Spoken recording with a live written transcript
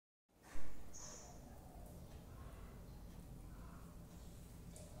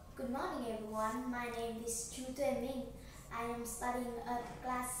everyone, my name is Minh. I am studying at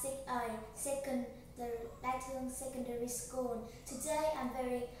class 6A, secondary school. Today I'm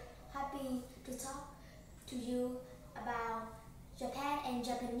very happy to talk to you about Japan and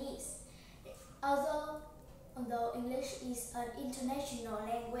Japanese. Although English is an international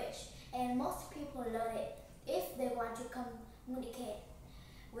language and most people learn it if they want to communicate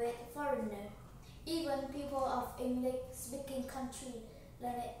with foreigners. Even people of English-speaking countries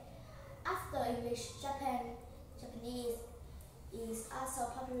learn it. After English, Japanese is also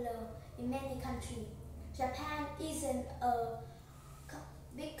popular in many countries. Japan isn't a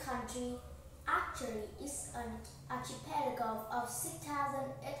big country. Actually, it's an archipelago of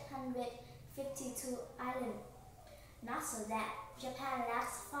 6,852 islands. Not so that Japan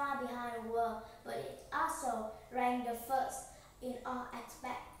lags far behind the world, but it also ranked the first in all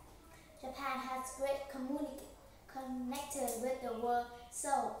aspects. Japan has great connected with the world,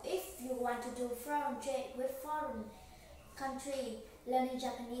 so if you want to do foreign trade with foreign countries, learning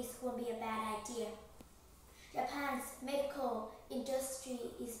Japanese won't be a bad idea. Japan's medical industry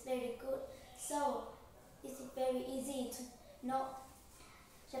is very good, so it's very easy to know.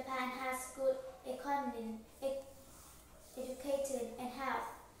 Japan has good economy, education and health.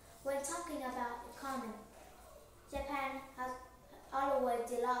 When talking about economy, Japan has always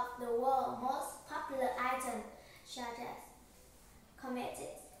developed the world's most popular items such as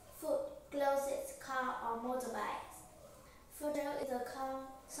cosmetics, food, clothes, car or motorbikes. Further, the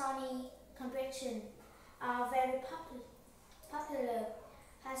Sony compression are very popular,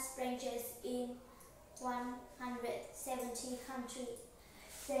 has branches in 170 countries.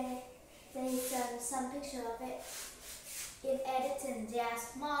 There is some picture of it. In addition, there are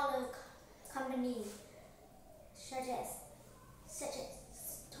smaller companies such as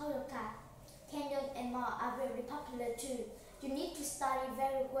Toyota, Canon and more are very popular too. You need to study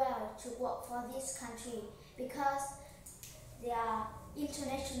very well to work for this country because they are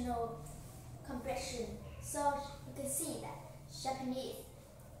international compression. So you can see that Japanese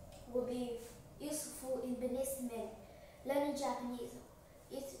will be useful in businessmen. Learning Japanese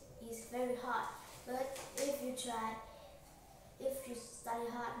is very hard, but if you study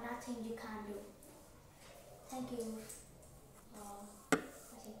hard, nothing you can't do. Thank you.